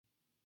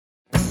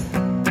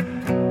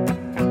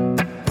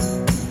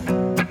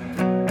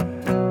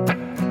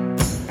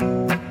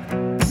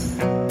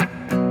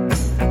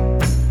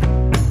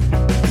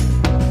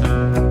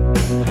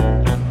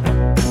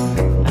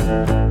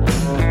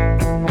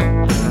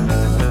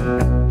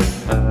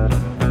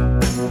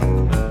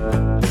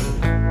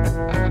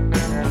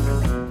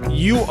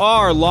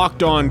are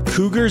Locked On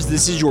Cougars.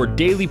 This is your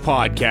daily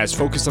podcast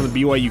focused on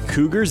the BYU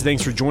Cougars.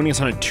 Thanks for joining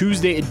us on a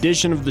Tuesday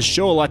edition of the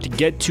show. A lot to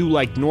get to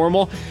like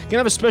normal. Gonna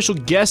have a special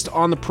guest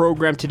on the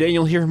program today.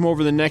 You'll hear him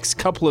over the next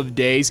couple of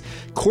days.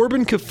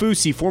 Corbin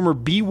Kaufusi, former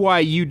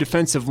BYU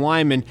defensive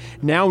lineman,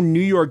 now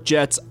New York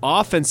Jets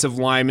offensive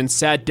lineman,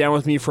 sat down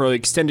with me for an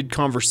extended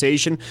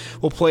conversation.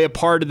 We'll play a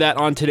part of that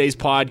on today's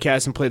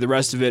podcast and play the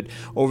rest of it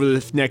over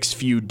the next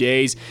few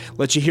days.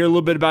 Let you hear a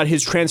little bit about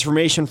his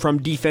transformation from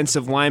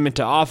defensive lineman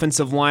to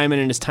offensive lineman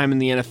and his time in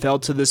the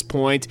NFL to this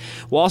point.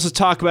 We'll also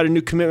talk about a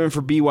new commitment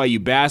for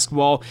BYU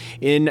basketball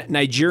in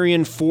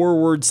Nigerian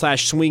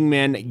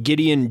forward/swingman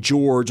Gideon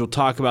George. We'll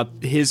talk about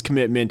his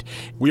commitment.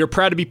 We are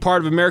proud to be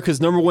part of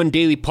America's #1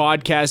 daily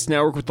podcast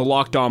network with the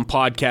Locked On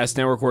Podcast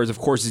Network, whereas, of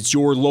course, it's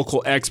your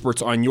local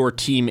experts on your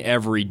team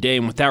every day.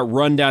 And with that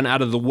rundown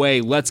out of the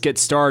way, let's get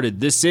started.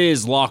 This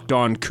is Locked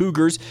On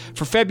Cougars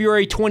for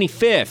February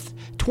 25th,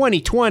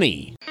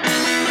 2020.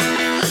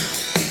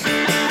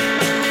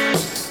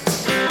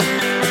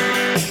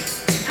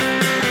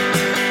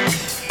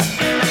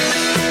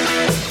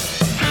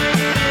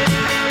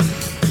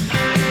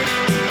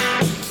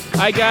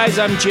 Hi guys,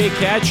 I'm Jay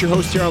Katz, your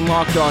host here on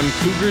Locked On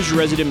Cougars, your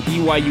resident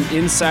BYU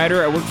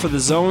insider. I work for the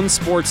Zone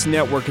Sports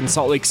Network in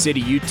Salt Lake City,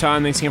 Utah,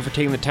 and thanks again for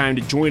taking the time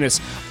to join us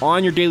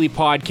on your daily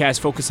podcast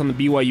focused on the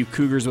BYU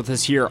Cougars with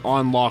us here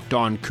on Locked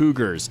On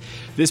Cougars.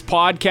 This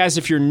podcast,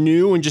 if you're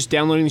new and just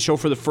downloading the show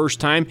for the first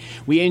time,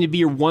 we aim to be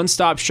your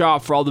one-stop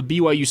shop for all the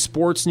BYU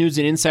sports news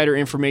and insider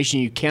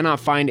information you cannot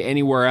find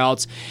anywhere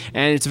else,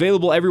 and it's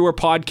available everywhere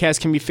podcasts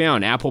can be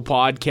found. Apple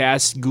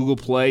Podcasts, Google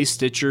Play,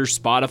 Stitcher,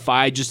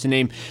 Spotify, just to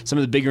name some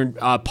of the bigger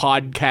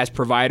podcast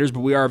providers, but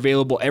we are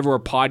available everywhere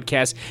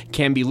podcasts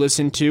can be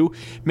listened to.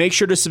 Make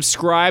sure to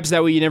subscribe so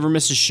that way you never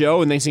miss a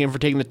show, and thanks again for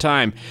taking the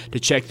time to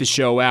check the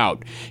show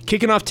out.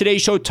 Kicking off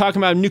today's show,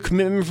 talking about a new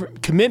commitment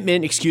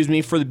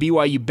for the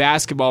BYU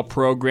basketball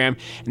program,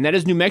 and that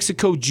is New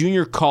Mexico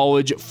Junior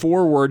College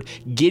forward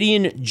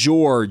Gideon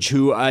George,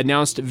 who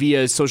announced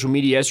via social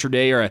media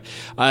yesterday, or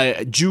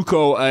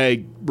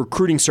JUCO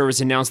recruiting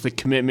service announced the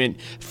commitment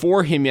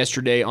for him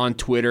yesterday on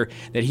Twitter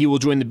that he will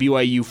join the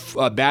BYU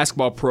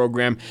basketball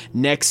program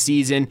next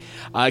season.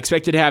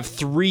 Expected to have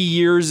 3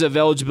 years of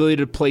eligibility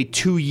to play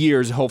 2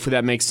 years. Hopefully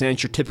that makes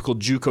sense. Your typical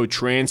JUCO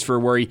transfer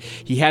where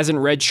he hasn't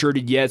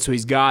redshirted yet, so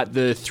he's got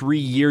the 3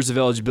 years of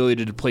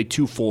eligibility to play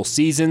 2 full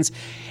seasons.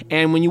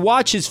 And when you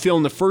watch his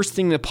film, the first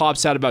thing that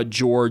pops out about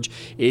George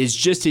is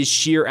just his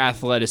sheer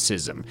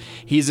athleticism.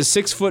 He's a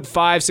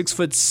 6'5",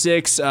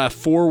 6'6"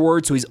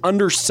 forward, so he's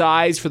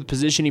undersized for the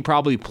position he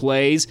probably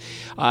plays.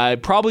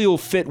 Probably will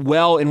fit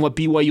well in what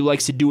BYU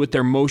likes to do with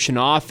their motion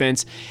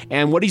offense.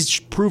 And what he's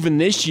proven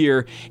this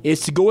year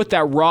is to go with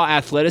that raw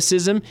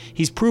athleticism.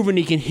 He's proven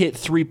he can hit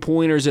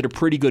three-pointers at a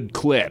pretty good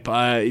clip.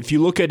 If you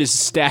look at his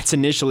stats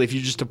initially, if you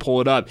just to pull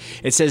it up,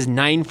 it says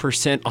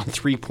 9% on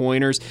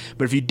three-pointers.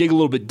 But if you dig a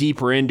little bit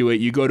deeper into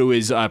it, you go to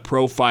his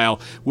profile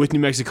with New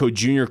Mexico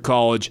Junior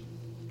College.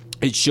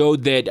 It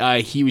showed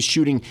that he was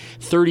shooting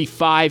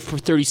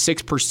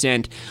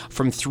 36%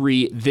 from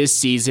three this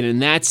season,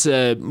 and that's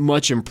a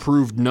much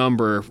improved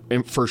number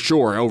for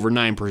sure, over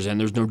 9%.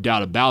 There's no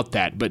doubt about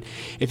that. But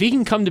if he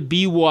can come to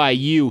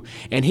BYU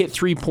and hit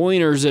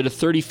three-pointers at a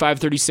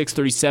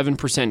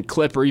 37%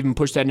 clip, or even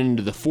push that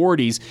into the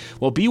 40s,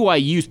 well,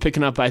 BYU's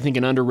picking up, I think,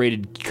 an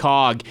underrated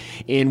cog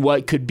in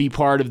what could be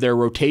part of their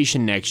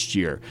rotation next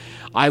year.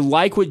 I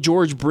like what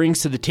George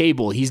brings to the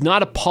table. He's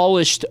not a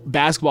polished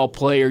basketball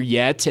player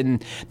yet, and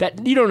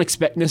that you don't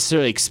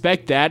necessarily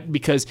expect that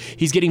because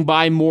he's getting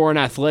by more on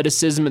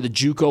athleticism at the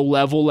JUCO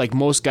level, like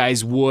most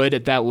guys would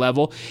at that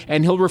level,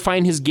 and he'll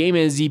refine his game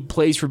as he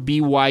plays for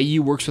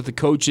BYU, works with the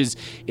coaches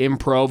in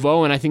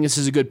Provo, and I think this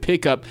is a good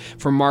pickup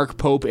for Mark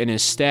Pope and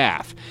his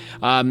staff.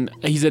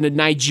 He's a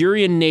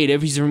Nigerian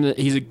native. He's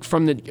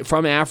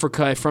from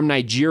Africa, from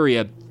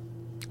Nigeria.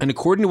 And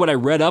according to what I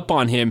read up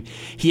on him,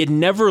 he had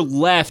never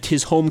left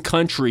his home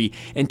country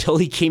until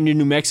he came to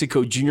New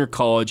Mexico Junior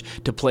College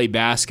to play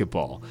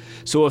basketball.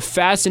 So a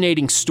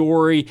fascinating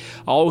story.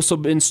 Also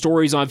been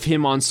stories of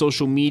him on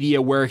social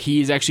media where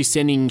he is actually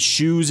sending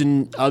shoes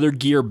and other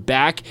gear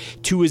back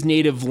to his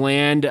native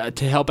land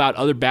to help out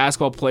other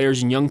basketball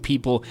players and young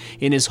people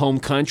in his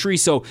home country.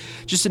 So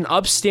just an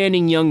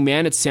upstanding young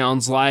man, it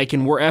sounds like,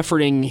 and we're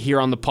efforting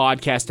here on the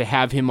podcast to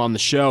have him on the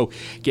show,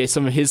 get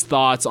some of his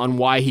thoughts on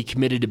why he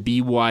committed to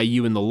BYU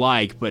and the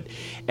like. But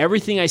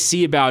everything I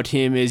see about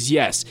him is,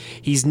 yes,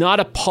 he's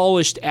not a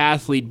polished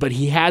athlete, but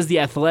he has the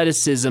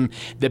athleticism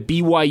that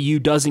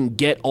BYU doesn't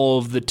get all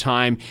of the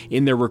time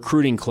in their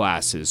recruiting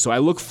classes. So I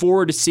look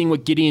forward to seeing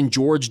what Gideon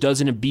George does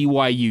in a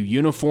BYU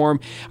uniform.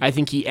 I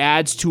think he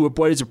adds to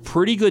what is a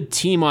pretty good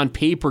team on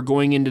paper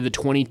going into the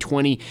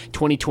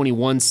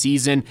 2020-2021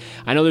 season.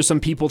 I know there's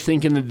some people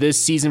thinking that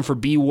this season for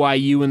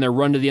BYU and their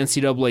run to the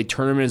NCAA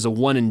tournament is a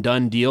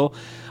one-and-done deal.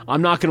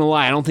 I'm not going to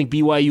lie. I don't think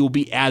BYU will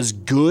be as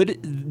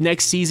good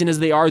next season as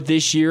they are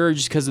this year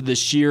just because of the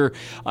sheer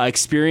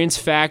experience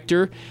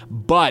factor.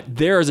 But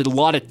there is a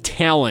lot of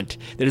talent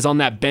that is on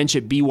that bench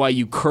at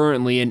BYU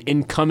currently and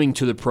incoming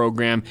to the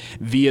program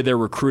via their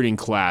recruiting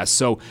class.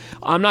 So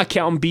I'm not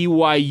counting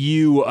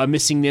BYU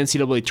missing the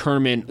NCAA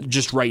tournament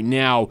just right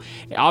now.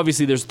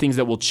 Obviously, there's things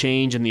that will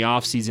change in the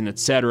offseason,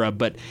 etc.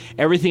 But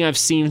everything I've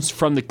seen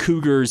from the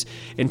Cougars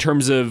in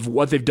terms of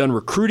what they've done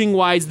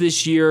recruiting-wise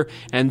this year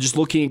and just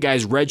looking at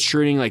guys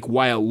redshirting like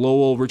Wyatt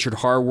Lowell, Richard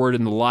Harward,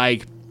 and the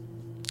like,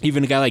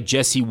 even a guy like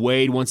Jesse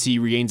Wade once he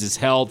regains his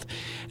health,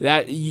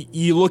 that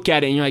you look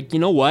at it and you're like, you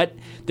know what?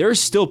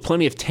 There's still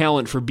plenty of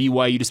talent for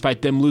BYU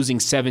despite them losing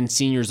 7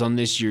 seniors on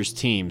this year's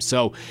team.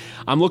 So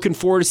I'm looking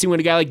forward to seeing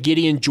what a guy like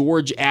Gideon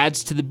George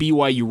adds to the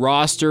BYU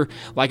roster.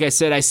 Like I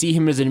said, I see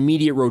him as an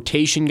immediate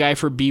rotation guy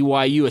for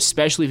BYU,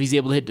 especially if he's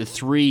able to hit the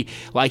 3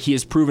 like he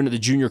has proven at the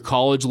junior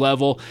college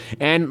level.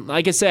 And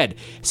like I said,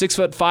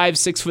 6'5",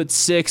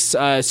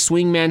 6'6",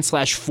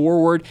 swingman /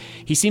 forward.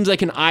 He seems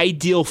like an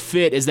ideal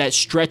fit as that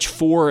stretch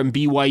 4 in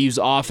BYU's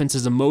offense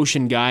as a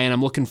motion guy, and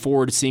I'm looking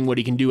forward to seeing what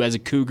he can do as a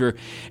Cougar.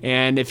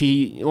 And if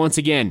once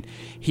again,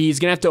 he's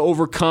going to have to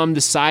overcome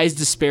the size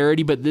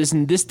disparity, but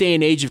in this day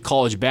and age of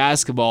college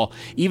basketball,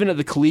 even at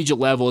the collegiate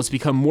level, it's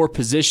become more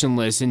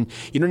positionless, and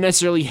you don't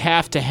necessarily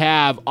have to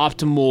have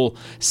optimal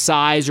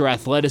size or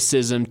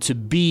athleticism to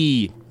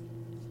be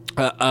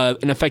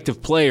an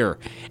effective player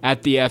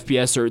at the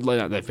FBS or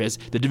not the FBS,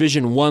 the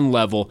Division I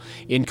level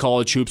in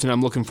college hoops, and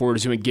I'm looking forward to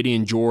seeing what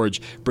Gideon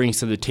George brings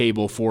to the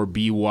table for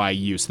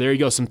BYU. So there you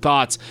go, some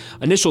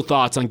initial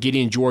thoughts on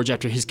Gideon George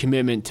after his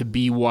commitment to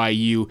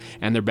BYU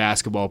and their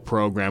basketball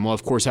program. We'll,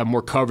 of course, have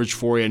more coverage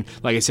for you, and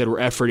like I said, we're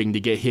efforting to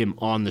get him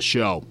on the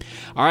show.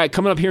 All right,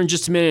 coming up here in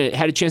just a minute,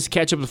 had a chance to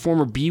catch up with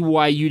former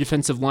BYU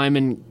defensive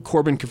lineman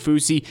Corbin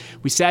Kaufusi.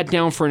 We sat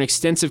down for an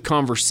extensive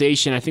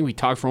conversation. I think we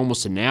talked for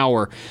almost an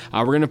hour.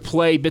 We're going to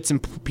play bits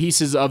and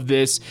pieces of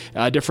this,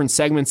 different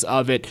segments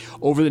of it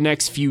over the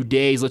next few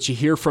days. Let you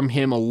hear from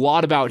him a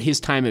lot about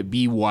his time at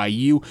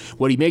BYU,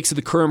 what he makes of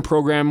the current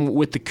program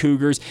with the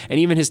Cougars, and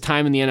even his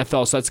time in the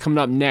NFL. So that's coming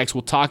up next.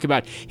 We'll talk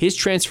about his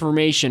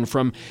transformation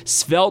from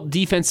svelte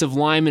defensive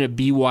lineman at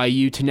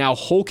BYU to now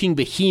hulking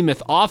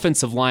behemoth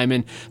offensive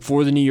lineman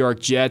for the New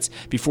York Jets.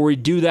 Before we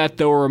do that,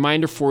 though, a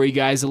reminder for you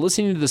guys that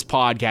listening to this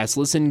podcast,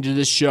 listening to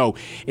this show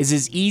is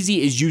as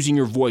easy as using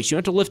your voice. You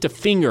don't have to lift a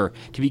finger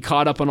to be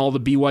caught up on all the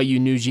BYU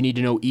news you need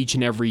to know each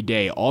and every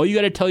day. All you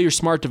got to tell your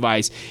smart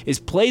device is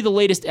play the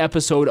latest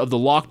episode of the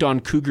Locked On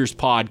Cougars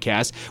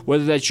podcast,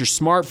 whether that's your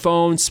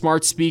smartphone,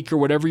 smart speaker,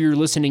 whatever you're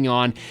listening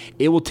on.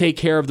 It will take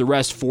care of the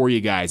rest for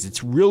you guys.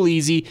 It's real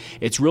easy,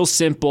 it's real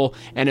simple,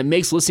 and it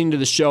makes listening to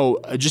the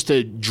show just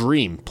a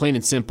dream, plain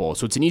and simple.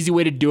 So it's an easy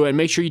way to do it. And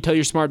make sure you tell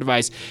your smart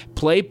device,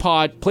 play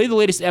the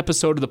latest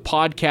episode of the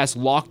podcast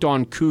Locked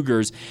On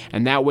Cougars,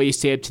 and that way you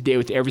stay up to date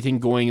with everything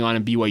going on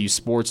in BYU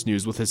sports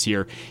news with us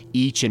here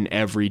each and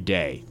every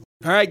day.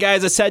 All right,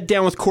 guys, I sat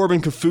down with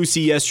Corbin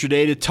Kaufusi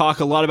yesterday to talk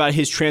a lot about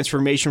his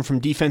transformation from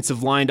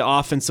defensive line to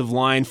offensive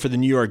line for the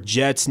New York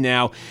Jets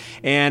now.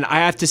 And I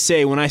have to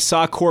say, when I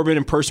saw Corbin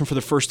in person for the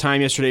first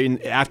time yesterday,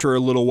 and after a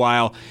little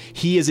while,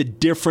 he is a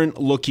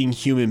different-looking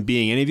human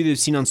being. Any of you that have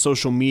seen on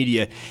social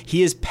media,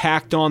 he has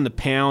packed on the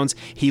pounds.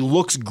 He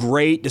looks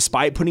great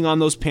despite putting on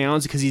those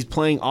pounds because he's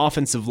playing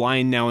offensive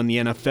line now in the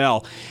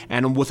NFL.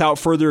 And without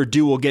further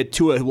ado, we'll get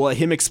to it. We'll let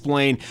him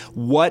explain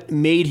what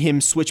made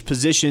him switch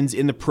positions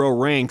in the pro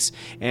ranks,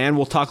 and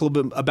we'll talk a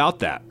little bit about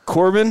that.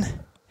 Corbin,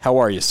 how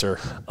are you, sir?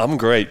 I'm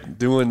great.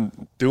 Doing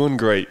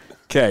great.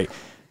 Okay.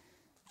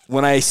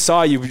 When I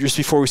saw you just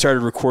before we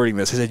started recording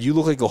this, I said, you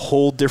look like a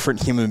whole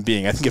different human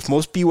being. I think if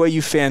most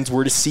BYU fans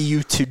were to see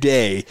you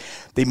today,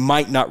 they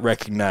might not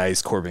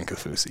recognize Corbin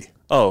Kaufusi.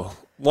 Oh,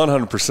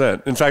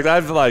 100%. In fact,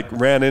 I've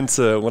ran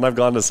into, when I've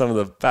gone to some of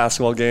the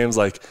basketball games,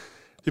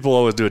 people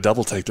always do a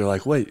double take. They're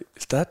like, wait,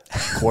 is that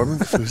Corbin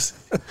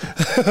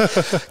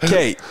Kaufusi?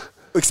 Okay.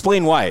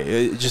 Explain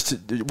why.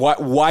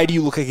 Why do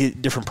you look like a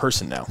different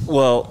person now?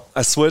 Well,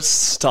 I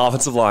switched to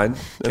offensive line,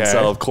 and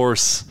so of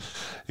course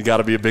you got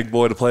to be a big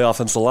boy to play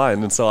offensive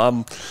line, and so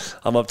I'm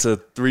up to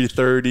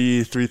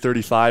 330,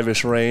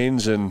 335-ish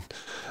range, and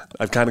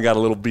I've kind of got a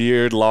little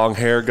beard, long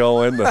hair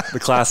going, the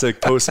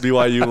classic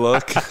post-BYU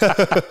look.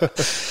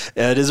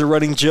 Yeah, it is a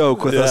running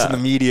joke with us in the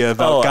media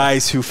about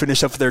guys who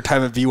finish up their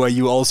time at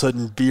BYU, all of a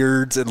sudden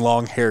beards and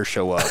long hair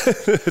show up.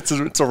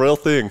 It's a real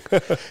thing.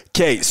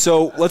 Okay,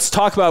 so let's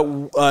talk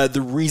about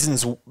the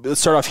reasons.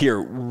 Let's start off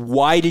here.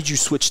 Why did you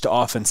switch to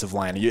offensive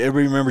line?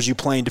 Everybody remembers you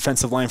playing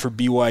defensive line for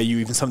BYU,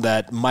 even some of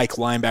that Mike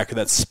linebacker,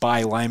 that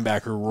spy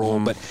linebacker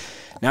role. But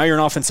now you're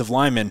an offensive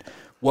lineman.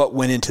 What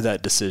went into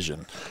that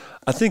decision?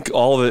 I think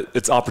all of it,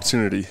 it's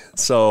opportunity.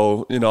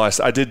 So,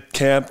 I did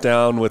camp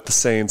down with the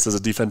Saints as a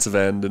defensive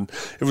end, and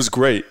it was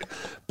great,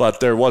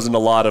 but there wasn't a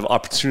lot of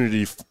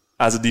opportunity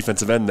as a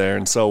defensive end there.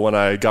 And so when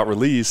I got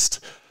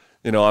released,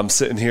 I'm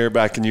sitting here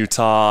back in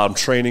Utah, I'm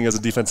training as a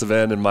defensive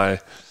end, and my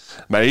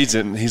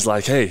agent, he's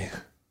like, hey,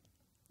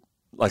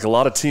 like a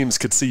lot of teams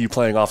could see you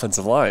playing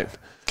offensive line.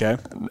 Okay.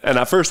 And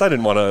at first I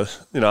didn't want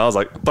to, I was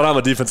like, but I'm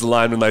a defensive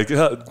lineman, like,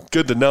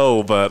 good to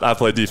know, but I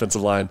play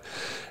defensive line.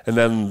 And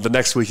then the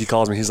next week he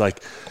calls me, he's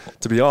like,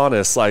 to be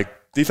honest, like,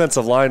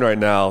 defensive line right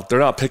now, they're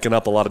not picking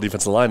up a lot of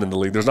defensive line in the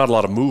league. There's not a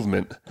lot of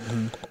movement.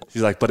 Mm-hmm.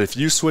 He's like, but if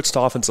you switch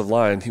to offensive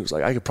line, he was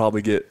like, I could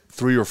probably get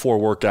 3 or 4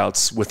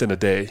 workouts within a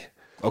day.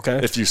 Okay.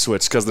 If you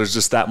switch, because there's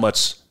just that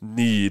much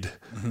need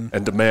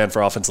and demand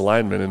for offensive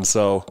linemen. And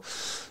so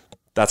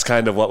that's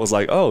kind of what was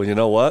like, oh, you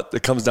know what?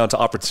 It comes down to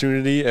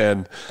opportunity.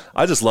 And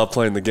I just love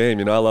playing the game.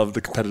 I love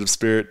the competitive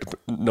spirit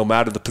no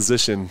matter the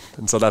position.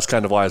 And so that's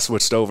kind of why I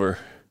switched over.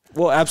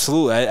 Well,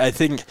 absolutely. I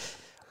think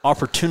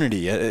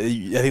opportunity, I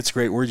think it's a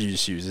great word you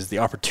just used, is the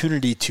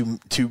opportunity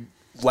to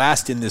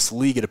last in this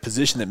league at a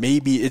position that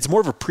maybe it's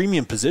more of a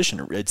premium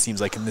position, it seems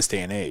like, in this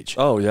day and age.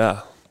 Oh,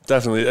 yeah,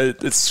 definitely.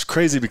 It's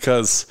crazy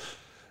because,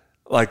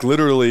 like,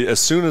 literally as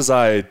soon as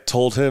I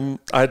told him,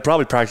 I had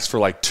probably practiced for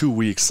like 2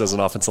 weeks as an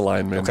offensive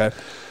lineman. Okay.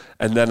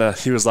 And then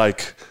he was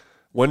like,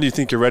 when do you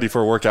think you're ready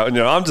for a workout? And,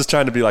 I'm just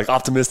trying to be like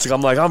optimistic.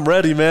 I'm like, I'm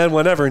ready, man,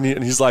 whenever.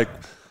 And he's like,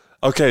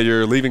 okay,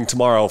 you're leaving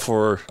tomorrow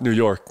for New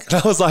York. And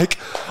I was like,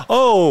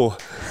 oh,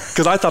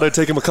 because I thought it'd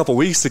take him a couple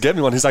weeks to get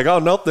me one. He's like, oh,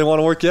 nope, they want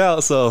to work you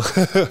out. So,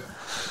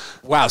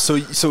 wow. So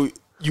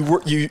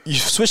you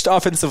switched to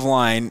offensive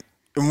line,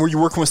 and were you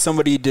working with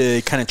somebody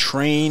to kind of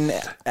train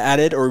at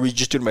it, or were you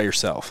just doing it by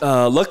yourself?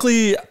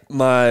 Luckily,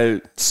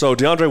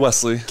 DeAndre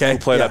Wesley, who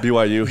played at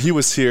BYU, he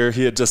was here.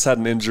 He had just had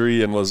an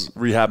injury and was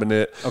rehabbing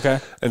it. Okay.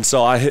 And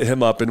so I hit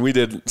him up, and we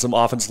did some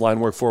offensive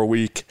line work for a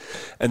week.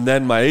 And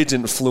then my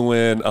agent flew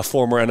in a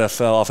former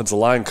NFL offensive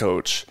line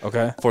coach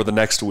for the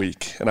next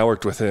week, and I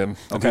worked with him,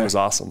 and he was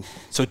awesome.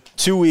 So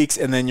 2 weeks,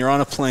 and then you're on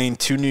a plane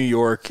to New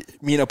York,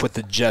 meet up with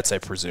the Jets, I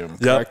presume,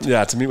 correct?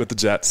 Yeah, to meet with the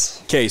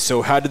Jets. Okay,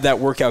 so how did that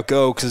workout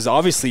go? Because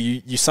obviously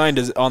you signed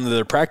on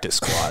their practice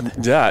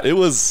squad. Yeah, it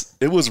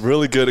was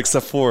really good,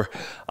 except for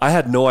I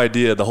had no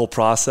idea the whole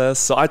process.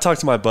 So I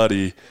talked to my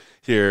buddy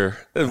here.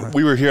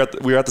 We were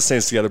at the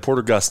Saints together,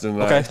 Porter Gustin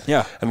and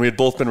I. And we had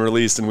both been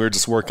released, and we were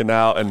just working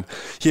out. And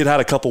he had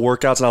a couple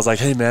workouts, and I was like,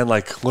 hey, man,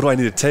 like, what do I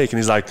need to take? And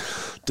he's like,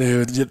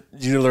 dude,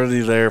 you're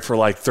literally there for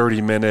like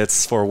 30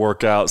 minutes for a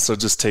workout, so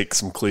just take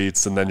some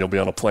cleats, and then you'll be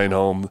on a plane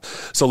home.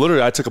 So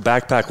literally I took a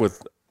backpack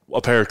with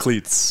a pair of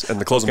cleats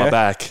and the clothes on my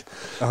back.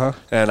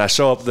 And I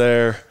show up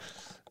there,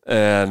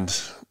 and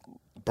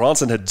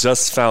Bronson had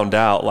just found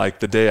out like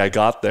the day I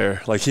got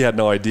there. Like, he had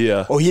no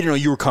idea. Oh, he didn't know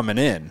you were coming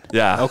in.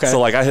 Yeah. Okay. So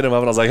like I hit him up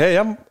and I was like, hey,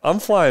 I'm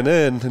flying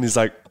in. And he's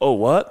like, oh,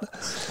 what?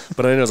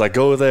 But I was like,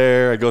 go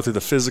there, I go through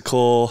the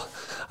physical,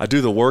 I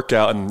do the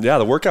workout, and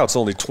the workout's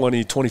only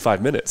 20,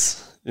 25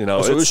 minutes.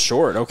 So it was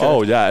short. Okay.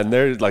 Oh yeah. And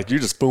they're like, you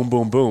just boom,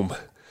 boom, boom.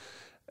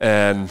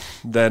 And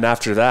then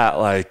after that,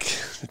 like,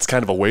 it's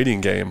kind of a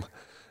waiting game,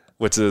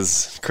 which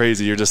is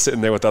crazy. You're just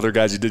sitting there with other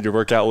guys you did your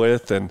workout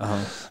with, and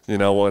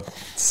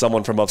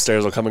someone from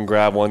upstairs will come and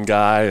grab one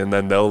guy, and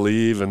then they'll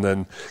leave, and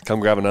then come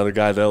grab another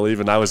guy, they'll leave.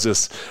 And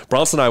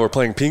Bronson and I were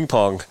playing ping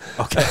pong.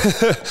 Okay.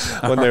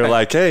 When they were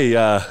like, hey,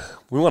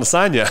 we want to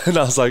sign you. And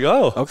I was like,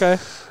 oh, okay.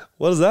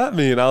 What does that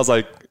mean? I was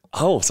like,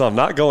 oh, so I'm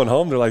not going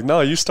home? They're like,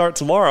 no, you start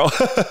tomorrow.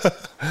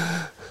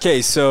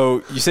 Okay,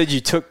 so you said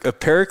you took a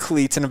pair of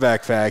cleats and a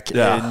backpack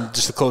and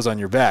just the clothes on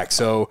your back.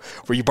 So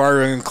were you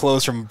borrowing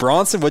clothes from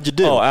Bronson? What'd you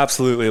do? Oh,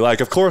 absolutely. Like,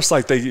 of course,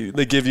 like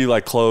they give you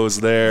like clothes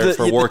there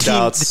for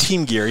workouts. The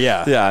team gear,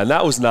 yeah. Yeah, and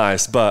that was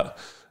nice, but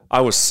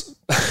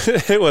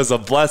it was a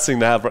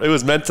blessing to have. It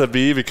was meant to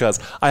be because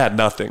I had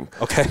nothing.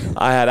 Okay.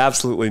 I had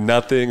absolutely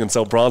nothing, and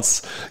so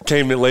Bronson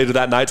came in later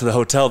that night to the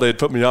hotel they had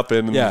put me up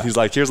in, and he's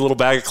like, here's a little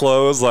bag of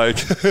clothes. Like,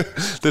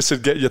 this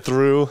should get you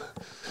through.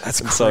 That's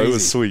crazy. So it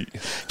was sweet.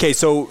 Okay,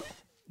 so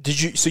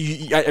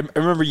I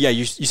remember,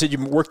 you said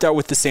you worked out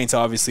with the Saints,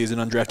 obviously, as an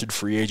undrafted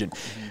free agent.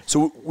 Mm-hmm.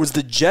 So was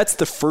the Jets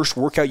the first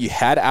workout you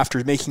had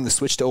after making the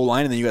switch to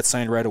O-line, and then you got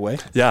signed right away?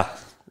 Yeah,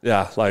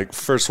 like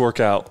first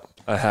workout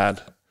I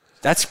had.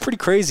 That's pretty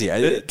crazy,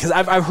 because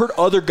I've heard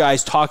other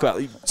guys talk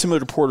about,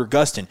 similar to Porter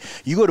Gustin,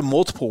 you go to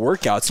multiple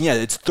workouts,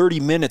 and it's 30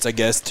 minutes, I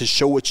guess, to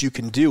show what you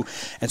can do.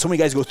 And so many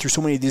guys go through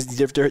so many of these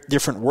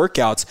different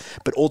workouts,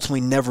 but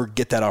ultimately never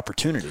get that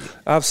opportunity.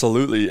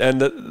 Absolutely. And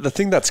the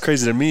thing that's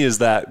crazy to me is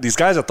that these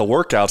guys at the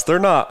workouts, they're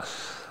not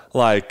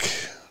like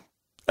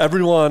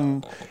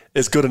everyone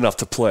is good enough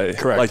to play.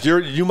 Correct. Like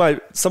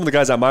some of the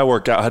guys at my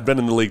workout had been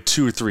in the league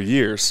 2 or 3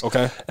 years.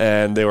 Okay.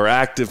 And they were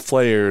active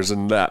players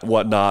and that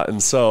whatnot.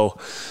 And so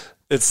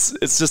it's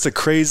just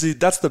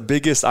that's the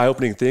biggest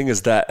eye-opening thing,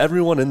 is that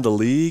everyone in the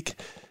league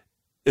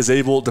is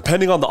able,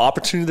 depending on the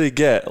opportunity they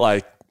get,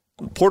 like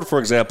Porter, for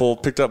example,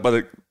 picked up by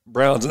the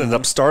Browns and ended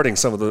up starting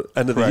some of the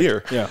end of the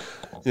year. Yeah.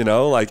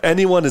 Like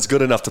anyone is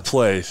good enough to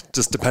play,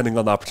 just depending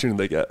on the opportunity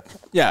they get.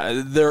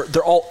 Yeah,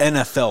 they're all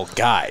NFL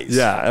guys.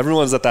 Yeah,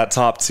 everyone's at that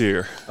top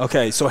tier.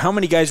 Okay, so how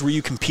many guys were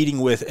you competing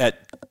with at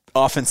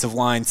offensive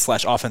line /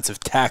 offensive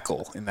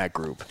tackle in that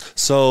group?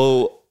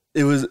 So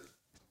it was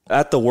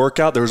at the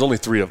workout, there was only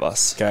 3 of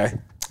us. Okay.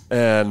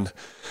 And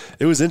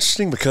it was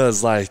interesting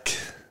because, like,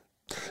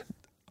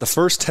 the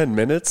first 10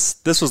 minutes,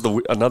 this was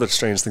another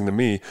strange thing to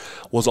me,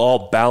 was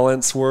all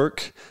balance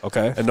work.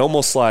 Okay. And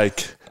almost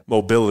like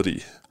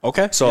mobility.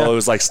 Okay. So it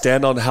was like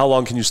how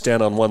long can you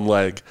stand on one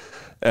leg?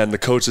 And the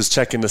coach is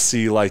checking to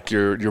see like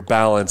your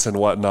balance and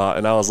whatnot.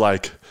 And I was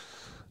like,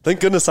 thank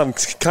goodness I'm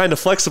kind of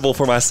flexible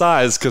for my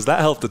size, because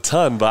that helped a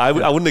ton. But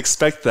I wouldn't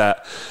expect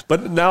that.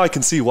 But now I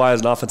can see why,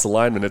 as an offensive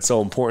lineman, it's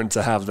so important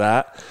to have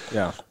that.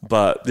 Yeah.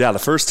 But yeah, the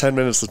first 10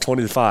 minutes of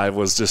 25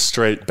 was just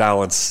straight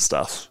balance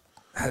stuff.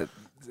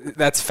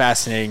 That's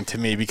fascinating to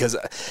me, because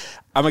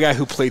I'm a guy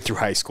who played through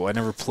high school. I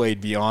never played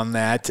beyond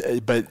that.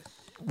 But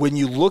when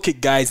you look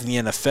at guys in the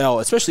NFL,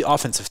 especially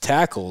offensive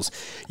tackles,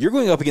 you're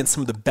going up against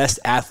some of the best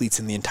athletes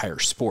in the entire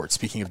sport,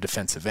 speaking of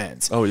defensive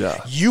ends. Oh,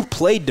 yeah. You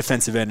played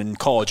defensive end in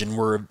college and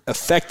were an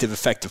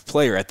effective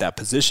player at that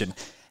position.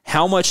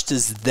 How much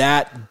does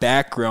that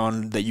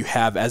background that you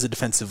have as a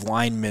defensive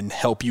lineman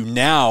help you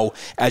now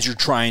as you're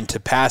trying to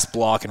pass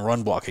block and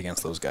run block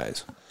against those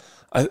guys?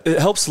 It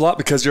helps a lot,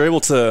 because you're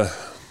able to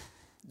 –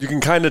 you can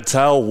kind of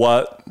tell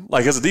what –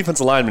 like as a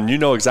defensive lineman, you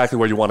know exactly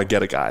where you want to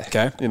get a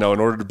guy, in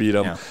order to beat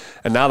him. Yeah.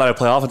 And now that I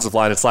play offensive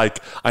line, it's like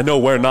I know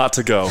where not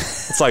to go.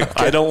 It's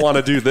like I don't want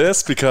to do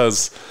this,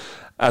 because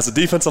as a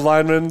defensive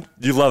lineman,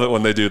 you love it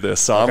when they do this.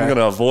 So I'm going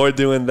to avoid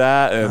doing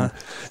that. And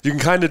you can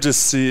kind of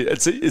just see –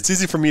 it's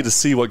easy for me to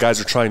see what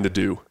guys are trying to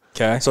do.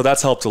 Okay. So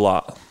that's helped a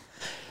lot.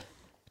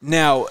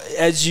 Now,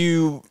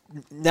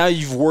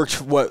 you've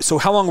worked so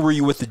how long were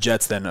you with the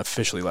Jets then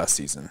officially last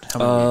season? How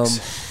many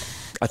weeks?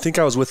 I think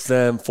I was with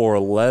them for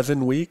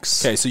 11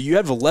 weeks. Okay, so you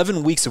have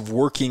 11 weeks of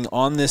working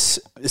on this,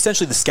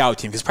 essentially the scout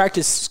team, because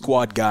practice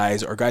squad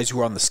guys are guys who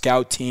are on the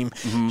scout team,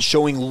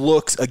 showing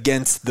looks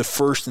against the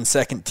first and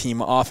second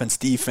team offense,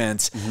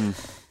 defense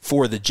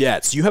for the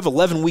Jets. You have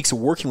 11 weeks of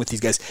working with these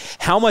guys.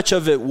 How much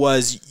of it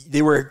was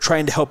they were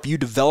trying to help you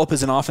develop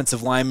as an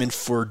offensive lineman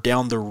for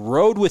down the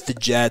road with the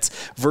Jets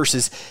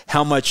versus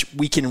how much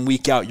week in and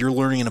week out you're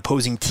learning an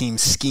opposing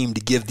team's scheme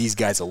to give these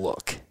guys a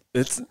look?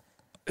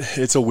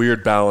 It's a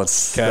weird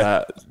balance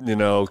that,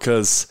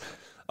 because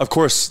of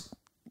course,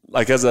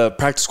 like as a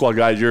practice squad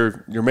guy,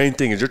 your main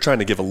thing is you're trying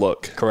to give a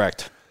look.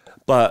 Correct.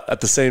 But at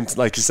the same,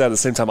 like you said, at the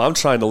same time, I'm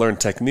trying to learn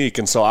technique.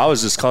 And so I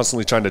was just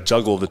constantly trying to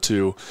juggle the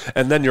two.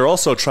 And then you're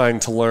also trying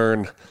to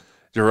learn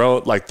your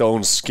own, like the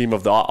own scheme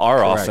of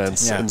our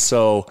offense. Yeah. And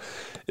so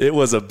it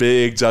was a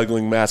big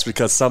juggling match,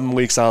 because some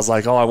weeks I was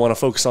like, I want to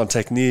focus on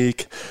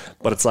technique.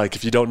 But it's like,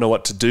 if you don't know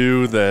what to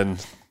do, then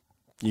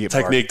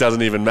technique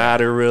doesn't even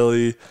matter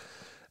really.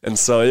 And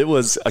so it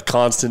was a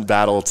constant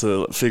battle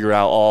to figure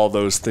out all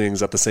those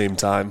things at the same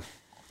time.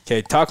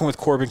 Okay, talking with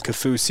Corbin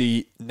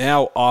Kaufusi,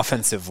 now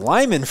offensive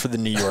lineman for the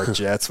New York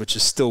Jets, which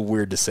is still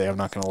weird to say. I'm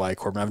not going to lie,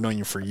 Corbin. I've known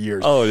you for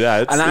years. Oh,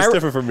 yeah. It's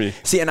different for me.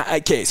 See,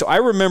 so I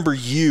remember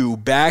you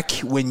back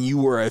when you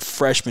were a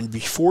freshman,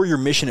 before your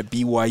mission at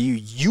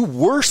BYU, you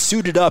were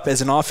suited up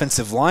as an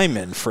offensive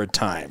lineman for a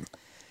time.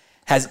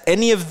 Has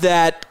any of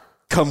that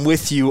come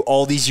with you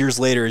all these years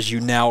later as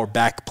you now are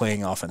back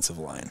playing offensive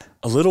line?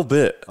 A little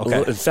bit.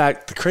 Okay. In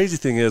fact, the crazy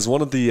thing is,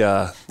 one of the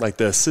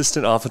the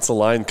assistant offensive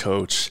line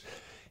coach,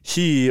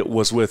 he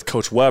was with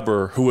Coach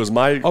Weber, who was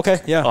my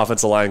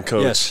offensive line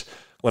coach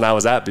when I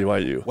was at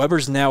BYU.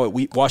 Weber's now at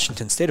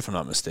Washington State, if I'm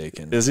not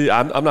mistaken. Is he?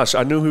 I'm not sure.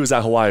 I knew he was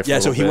at Hawaii for a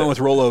little bit. So he went with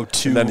Rolo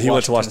to and then he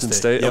went to Washington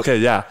State. Yep. Okay,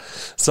 yeah.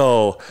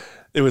 So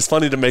it was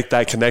funny to make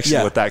that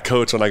connection with that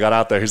coach when I got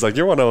out there. He's like,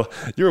 you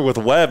were with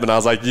Webb, and I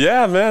was like,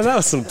 yeah, man, that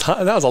was some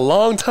time. That was a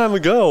long time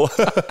ago.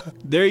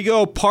 There you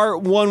go.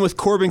 Part one with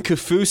Corbin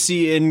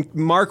Kaufusi and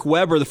Mark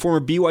Weber, the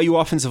former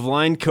BYU offensive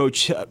line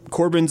coach.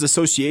 Corbin's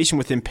association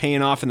with him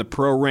paying off in the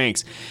pro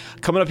ranks.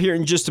 Coming up here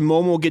in just a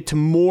moment, we'll get to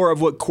more of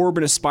what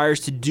Corbin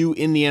aspires to do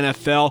in the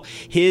NFL.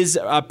 His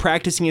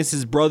practicing against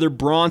his brother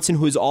Bronson,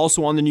 who is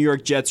also on the New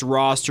York Jets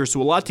roster.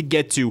 So a lot to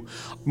get to.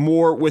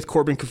 More with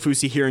Corbin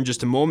Kaufusi here in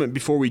just a moment.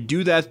 Before we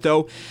do that,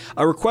 though,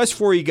 a request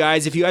for you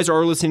guys. If you guys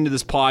are listening to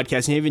this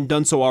podcast and you haven't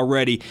done so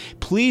already,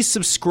 please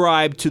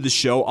subscribe to the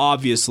show,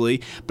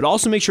 obviously, but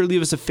also make sure to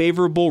leave us a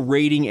favorable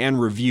rating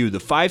and review. The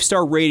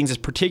 5-star ratings,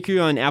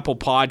 particularly on Apple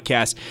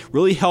Podcasts,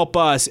 really help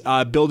us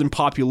build in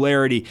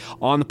popularity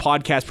on the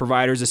podcast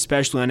providers,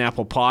 especially on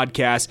Apple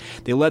Podcasts.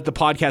 They let the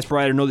podcast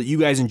provider know that you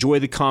guys enjoy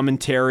the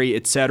commentary,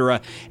 etc.,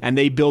 and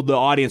they build the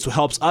audience, so it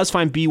helps us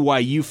find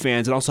BYU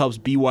fans. It also helps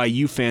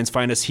BYU fans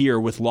find us here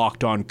with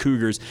Locked On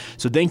Cougars.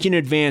 So thank you in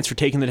advance for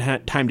taking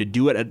the time to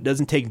do it. It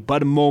doesn't take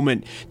but a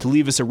moment to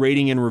leave us a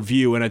rating and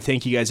review, and I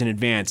thank you guys in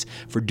advance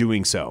for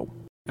doing so.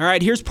 All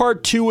right, here's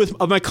part two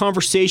of my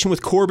conversation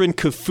with Corbin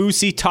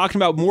Kaufusi, talking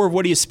about more of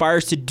what he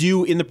aspires to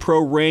do in the pro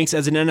ranks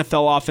as an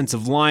NFL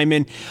offensive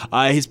lineman.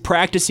 His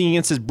practicing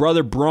against his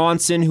brother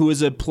Bronson, who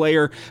is a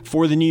player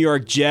for the New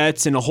York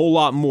Jets, and a whole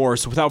lot more.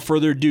 So without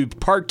further ado,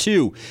 part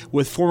two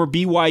with former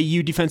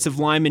BYU defensive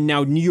lineman,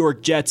 now New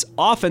York Jets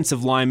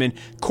offensive lineman,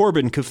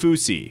 Corbin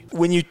Kaufusi.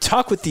 When you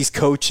talk with these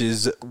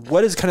coaches,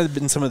 what has kind of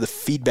been some of the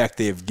feedback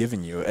they have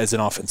given you as an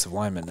offensive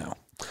lineman now?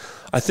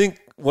 I think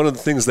one of the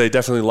things they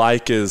definitely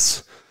like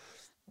is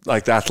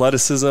like the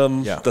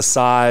athleticism, the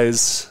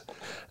size,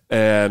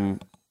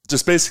 and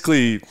just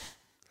basically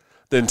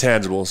the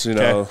intangibles, you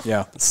know,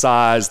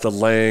 size, the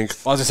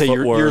length. I was going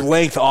to say, your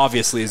length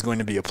obviously is going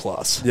to be a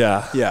plus.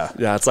 Yeah.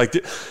 It's like,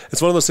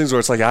 it's one of those things where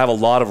it's like I have a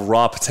lot of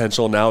raw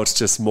potential. Now it's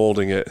just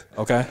molding it.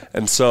 Okay.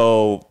 And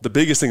so the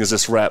biggest thing is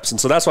just reps. And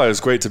so that's why it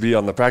was great to be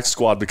on the practice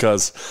squad,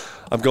 because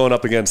I'm going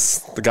up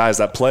against the guys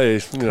that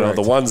play, you know,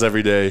 the ones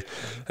every day.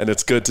 And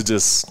it's good to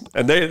just,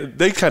 and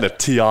they kind of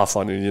tee off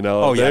on you, you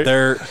know. Oh, yeah.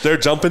 They're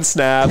jumping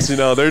snaps, you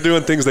know, they're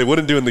doing things they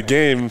wouldn't do in the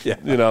game,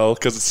 you know,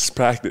 because it's just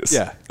practice.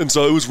 Yeah. And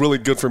so it was really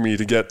good for me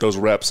to get those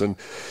reps. And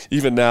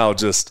even now,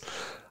 just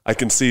I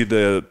can see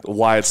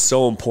why it's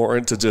so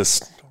important to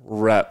just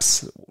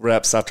reps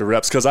after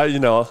reps, because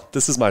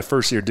this is my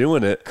first year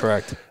doing it.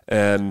 Correct.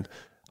 And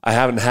I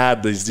haven't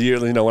had these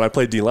years, you know, when I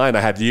played D-line,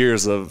 I had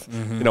years of,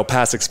 you know,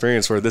 past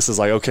experience where this is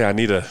like, okay, I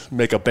need to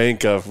make a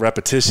bank of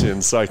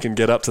repetitions so I can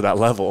get up to that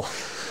level.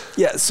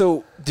 Yeah.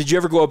 So did you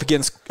ever go up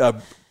against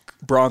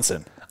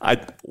Bronson?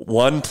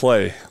 One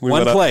play.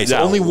 One play. So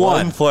only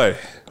one. One play.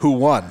 Who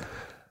won?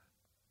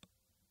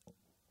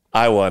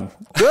 I won.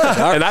 Good.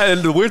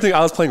 And the weird thing, I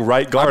was playing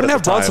right guard. I'm going to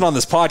have Bronson on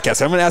this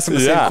podcast. I'm going to ask him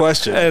the same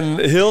question. And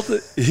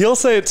he'll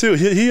say it too.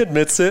 He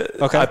admits it.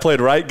 Okay. I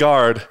played right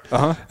guard,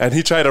 and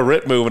he tried a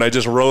rip move, and I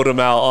just rode him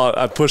out.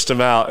 I pushed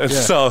him out. And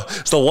so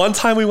it's the one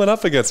time we went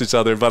up against each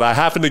other, but I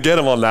happened to get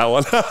him on that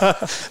one.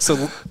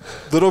 So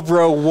little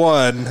bro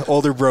 1,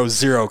 older bro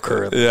 0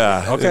 currently.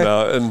 Yeah. Okay. You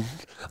know, and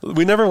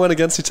we never went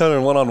against each other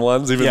in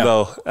one-on-ones, even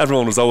though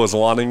everyone was always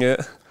wanting it.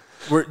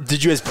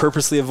 Did you guys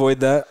purposely avoid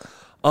that?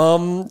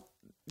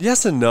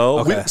 Yes and no.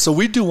 Okay.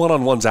 We do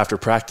one-on-ones after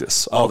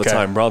practice all the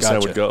time. Bronson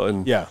and I would go.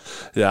 And yeah.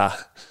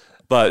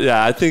 But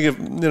yeah, I think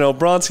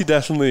Bronson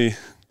definitely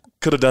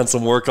could have done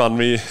some work on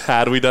me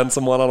had we done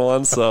some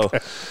one-on-ones. So,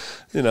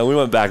 we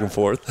went back and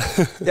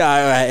forth.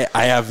 Yeah,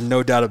 I have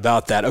no doubt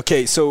about that.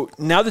 Okay, so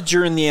now that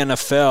you're in the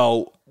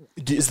NFL,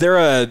 is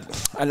there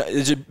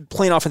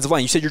playing offensive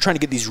line? You said you're trying to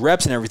get these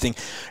reps and everything.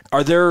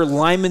 Are there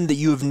linemen that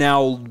you have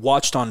now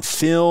watched on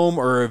film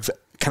or have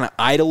kind of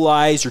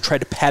idolized or tried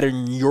to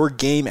pattern your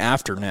game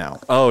after now?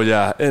 Oh,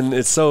 yeah. And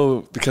it's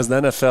because the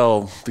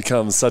NFL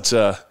becomes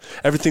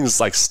everything's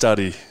like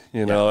study.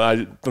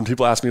 When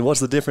people ask me,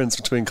 what's the difference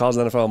between college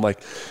and NFL? I'm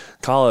like,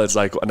 college,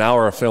 like an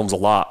hour of film's a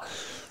lot.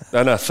 The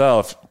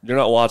NFL, if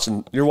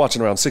you're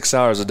watching around 6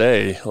 hours a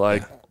day.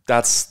 Like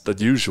that's the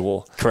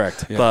usual.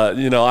 Correct. Yeah. But,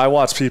 I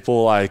watch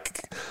people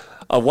like,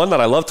 one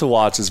that I love to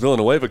watch is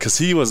Villanueva, because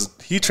he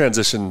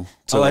transitioned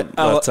to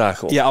left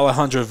tackle. Yeah,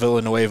 Alejandro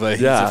Villanueva.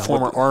 He's a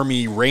former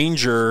Army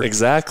Ranger.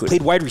 Exactly.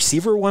 Played wide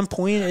receiver at one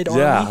point at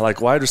Army. Yeah,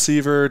 like wide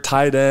receiver,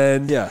 tight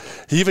end. Yeah.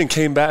 He even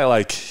came back.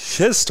 Like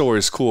his story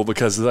is cool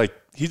because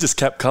he just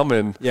kept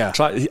coming. Yeah.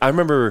 I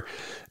remember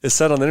it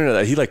said on the internet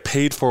that he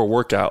paid for a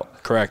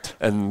workout. Correct.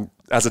 And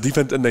as a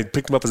defense, and they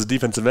picked him up as a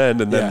defensive end,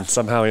 and then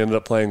somehow he ended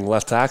up playing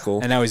left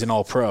tackle. And now he's an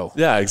All-Pro.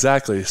 Yeah,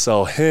 exactly.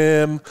 So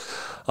him,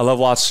 I love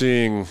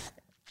watching.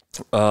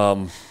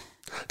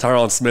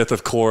 Tyron Smith,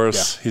 of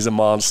course, he's a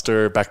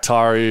monster.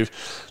 Bakhtari,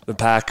 the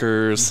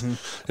Packers,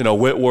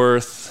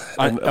 Whitworth,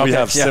 and we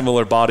have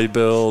similar body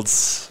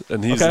builds,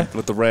 and he's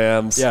with the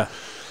Rams. Yeah.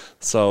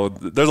 So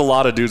there's a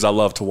lot of dudes I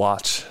love to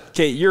watch.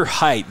 Okay, your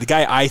height. The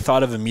guy I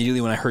thought of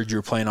immediately when I heard you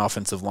were playing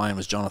offensive line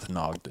was Jonathan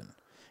Ogden.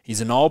 He's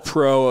an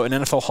All-Pro, an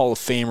NFL Hall of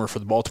Famer for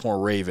the Baltimore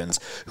Ravens,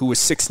 who was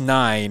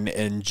 6'9"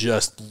 and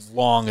just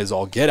long as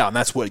all get out. And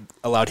that's what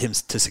allowed him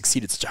to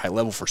succeed at such a high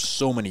level for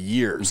so many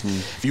years. Mm-hmm.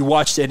 Have you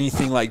watched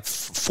anything like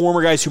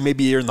former guys who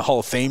maybe are in the Hall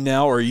of Fame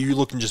now, or are you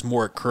looking just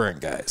more at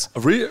current guys?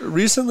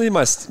 Recently,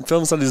 my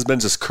film study has been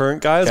just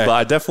current guys, but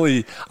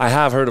I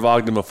have heard of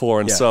Ogden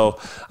before, and so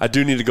I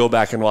do need to go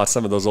back and watch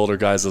some of those older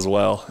guys as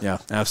well. Yeah,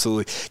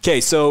 absolutely.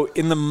 Okay, so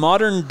in the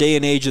modern day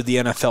and age of the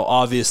NFL,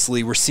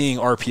 obviously, we're seeing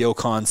RPO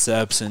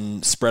concepts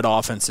and spread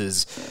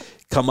offenses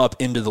come up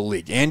into the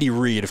league. Andy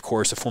Reid, of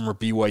course, a former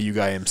BYU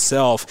guy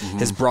himself,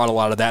 has brought a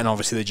lot of that, and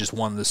obviously they just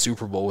won the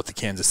Super Bowl with the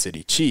Kansas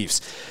City Chiefs.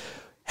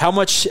 How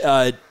much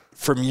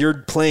from your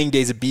playing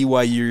days at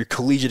BYU, your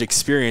collegiate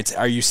experience,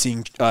 are you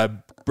seeing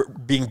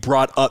being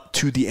brought up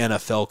to the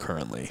NFL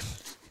currently?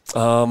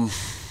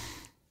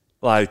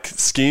 Like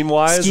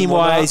scheme-wise?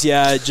 Scheme-wise,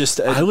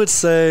 I would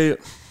say,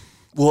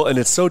 and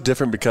it's so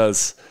different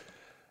because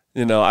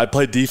I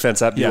played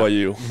defense at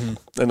BYU,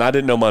 and I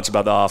didn't know much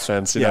about the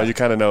offense. You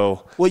kind of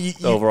know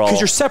overall. Because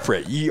you're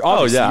separate.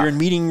 You're in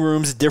meeting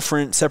rooms,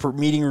 separate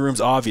meeting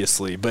rooms,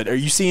 obviously. But are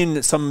you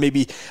seeing some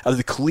maybe of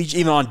the collegiate,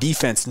 even on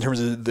defense, in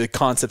terms of the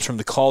concepts from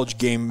the college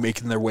game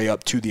making their way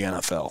up to the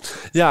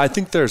NFL? Yeah, I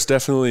think there's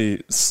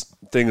definitely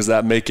things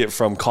that make it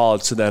from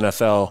college to the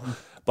NFL.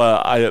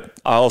 But I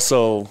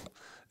also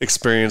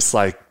experienced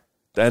the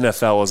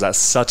NFL was at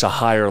such a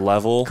higher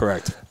level.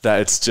 Correct.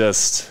 That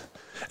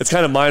it's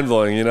kind of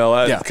mind-blowing,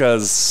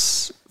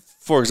 because,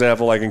 for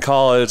example, in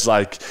college,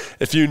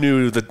 if you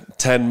knew the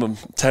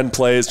 10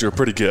 plays, you're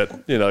pretty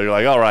good. You're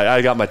like, all right,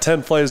 I got my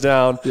 10 plays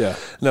down. Yeah.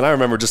 And then I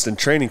remember just in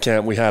training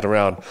camp, we had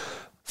around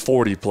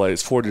 40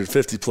 to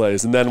 50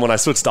 plays. And then when I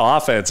switched to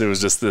offense, it was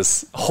just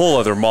this whole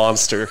other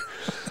monster.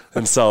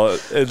 And so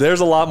there's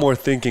a lot more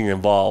thinking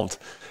involved.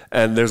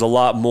 And there's a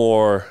lot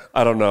more,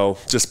 I don't know,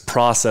 just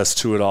process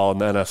to it all in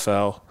the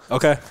NFL.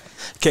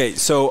 Okay.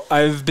 So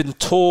I've been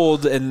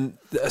told, and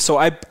so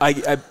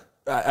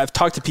I've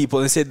talked to people,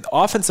 and they said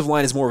offensive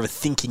line is more of a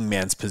thinking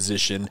man's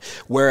position,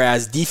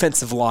 whereas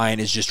defensive line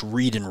is just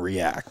read and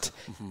react.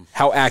 Mm-hmm.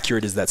 How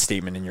accurate is that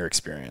statement in your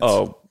experience?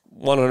 Oh,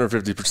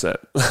 150%.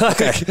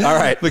 Okay. All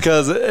right.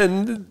 Because,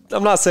 and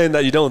I'm not saying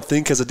that you don't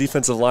think as a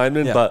defensive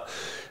lineman, but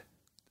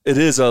it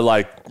is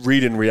a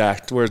read and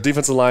react, whereas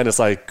defensive line is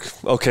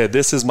okay,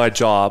 this is my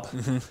job.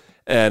 Mm-hmm.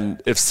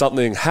 And if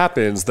something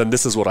happens, then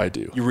this is what I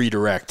do. You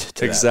redirect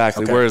to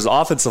exactly. Okay. Whereas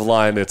offensive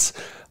line, it's,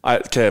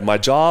 my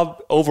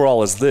job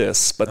overall is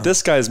this, but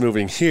this guy's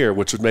moving here,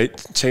 which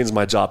would change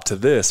my job to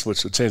this,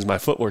 which would change my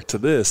footwork to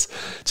this,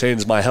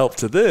 change my help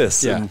to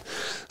this. Yeah. And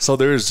so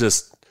there's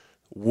just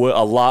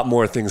a lot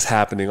more things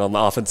happening on the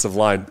offensive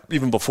line,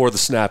 even before the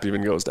snap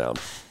even goes down.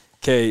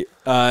 Okay.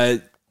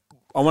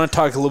 I want to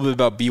talk a little bit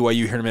about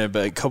BYU here in a minute,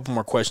 but a couple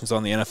more questions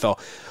on the NFL.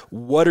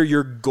 What are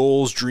your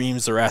goals,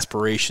 dreams, or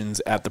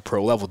aspirations at the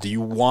pro level? Do you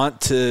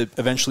want to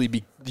eventually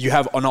do you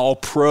have an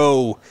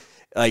all-pro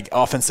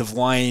offensive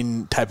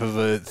line type of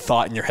a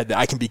thought in your head that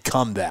I can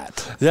become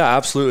that? Yeah,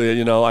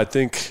 absolutely. I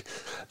think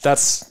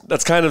that's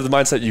kind of the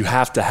mindset you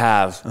have to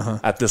have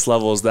at this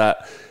level, is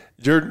that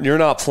you're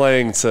not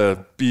playing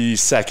to be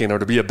second or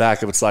to be a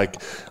backup. It's I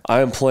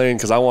am playing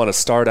because I want to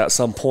start at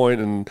some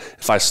point, and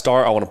if I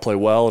start, I want to play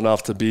well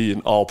enough to be an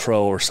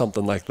all-pro or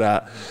something like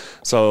that.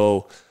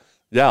 So,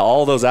 yeah,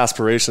 all those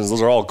aspirations,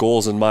 those are all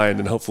goals in mind,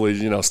 and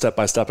hopefully, step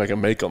by step I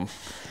can make them.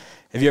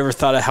 Have you ever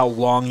thought of how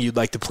long you'd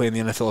like to play in the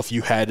NFL if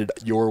you had it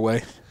your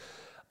way?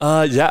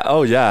 Yeah.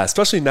 Oh, yeah.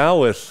 Especially now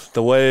with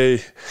the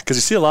way, because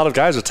you see a lot of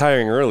guys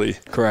retiring early.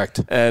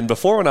 Correct. And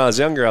before, when I was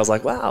younger, I was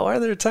like, wow, why are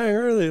they retiring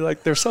early?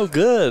 They're so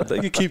good. They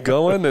could keep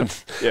going. And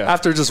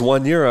after just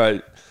 1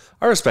 year,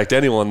 I respect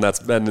anyone that's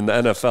been in the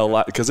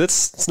NFL, because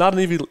it's not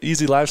an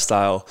easy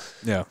lifestyle.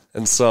 Yeah.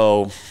 And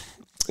so,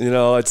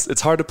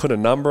 it's hard to put a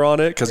number on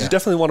it, because you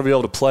definitely want to be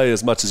able to play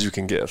as much as you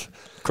can give.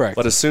 Correct.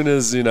 But as soon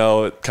as,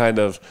 it kind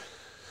of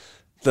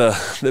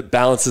it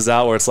balances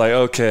out, where it's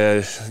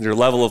okay, your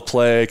level of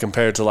play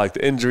compared to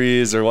the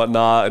injuries or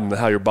whatnot and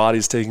how your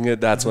body's taking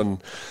it, that's when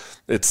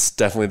it's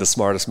definitely the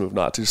smartest move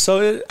not to.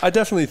 So I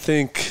definitely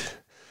think,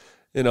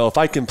 if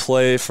I can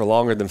play for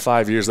longer than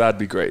 5 years, that'd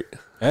be great.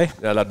 Hey.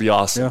 Yeah, that'd be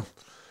awesome.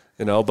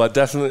 Yeah. But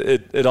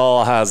definitely it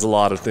all has a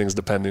lot of things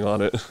depending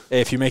on it.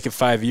 Hey, if you make it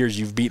 5 years,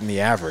 you've beaten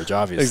the average,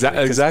 obviously.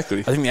 Exactly.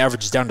 I think the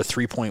average is down to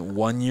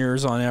 3.1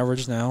 years on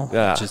average now.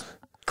 Yeah. Which is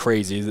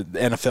crazy. The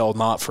NFL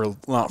not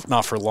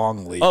for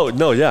long league. Oh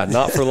no, yeah,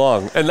 not for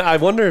long. And I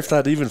wonder if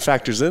that even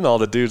factors in all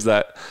the dudes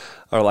that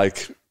are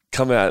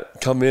come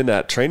in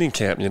at training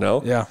camp.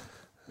 Yeah.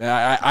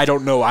 I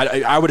don't know.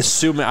 I would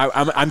assume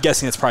I'm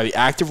guessing it's probably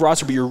active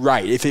roster, but you're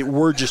right. If it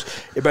were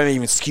it might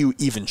even skew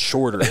even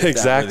shorter.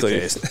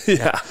 Exactly.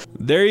 Yeah.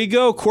 There you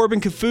go. Corbin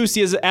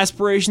Kaufusi has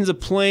aspirations of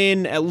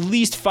playing at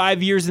least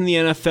 5 years in the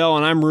NFL,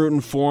 and I'm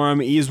rooting for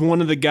him. He is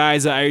one of the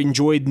guys that I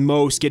enjoyed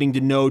most getting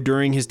to know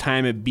during his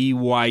time at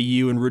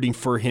BYU, and rooting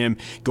for him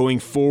going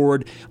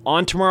forward.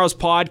 On tomorrow's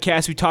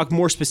podcast, we talk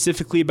more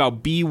specifically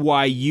about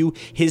BYU,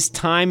 his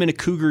time in a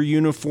Cougar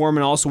uniform,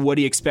 and also what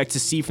he expects to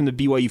see from the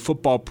BYU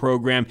football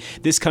program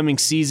this coming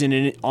season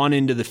and on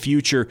into the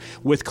future,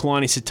 with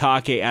Kalani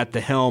Sitake at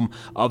the helm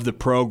of the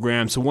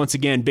program. So once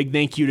again, big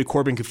thank you to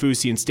Corbin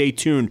Kaufusi, and stay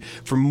tuned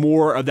for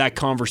more of that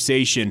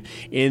conversation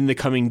in the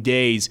coming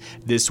days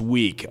this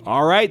week.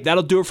 All right,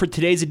 that'll do it for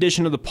today's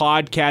edition of the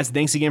podcast.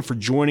 Thanks again for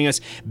joining us.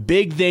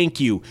 Big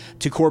thank you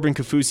to Corbin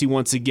Kaufusi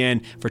once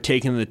again for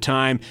taking the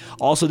time.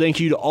 Also, thank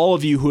you to all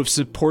of you who have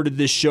supported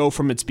this show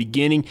from its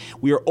beginning.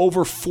 We are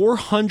over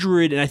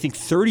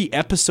 430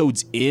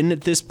 episodes in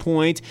at this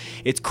point.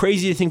 It's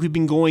crazy to think we've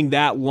been going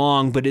that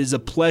long, but it is a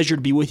pleasure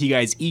to be with you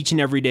guys each and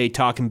every day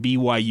talking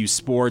BYU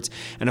sports.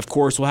 And of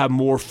course, we'll have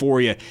more for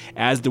you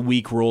as the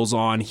week rolls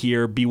on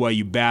here.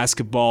 BYU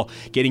basketball,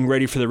 getting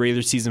ready for the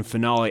regular season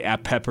finale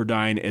at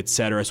Pepperdine,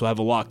 etc. So we'll have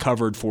a lot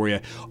covered for you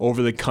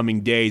over the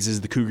coming days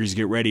as the Cougars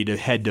get ready to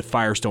head to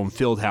Firestone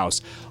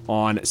Fieldhouse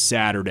on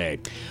Saturday.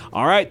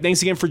 All right,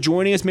 thanks again for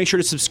joining us. Make sure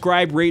to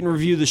subscribe, rate, and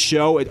review the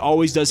show. It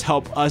always does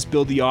help us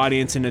build the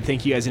audience, and I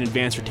thank you guys in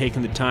advance for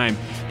taking the time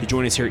to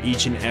join us here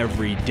each and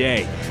every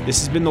day. This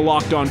has been the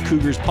Locked On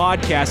Cougars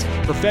podcast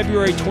for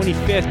February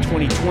 25th,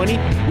 2020.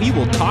 We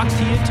will talk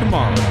to you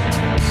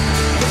tomorrow.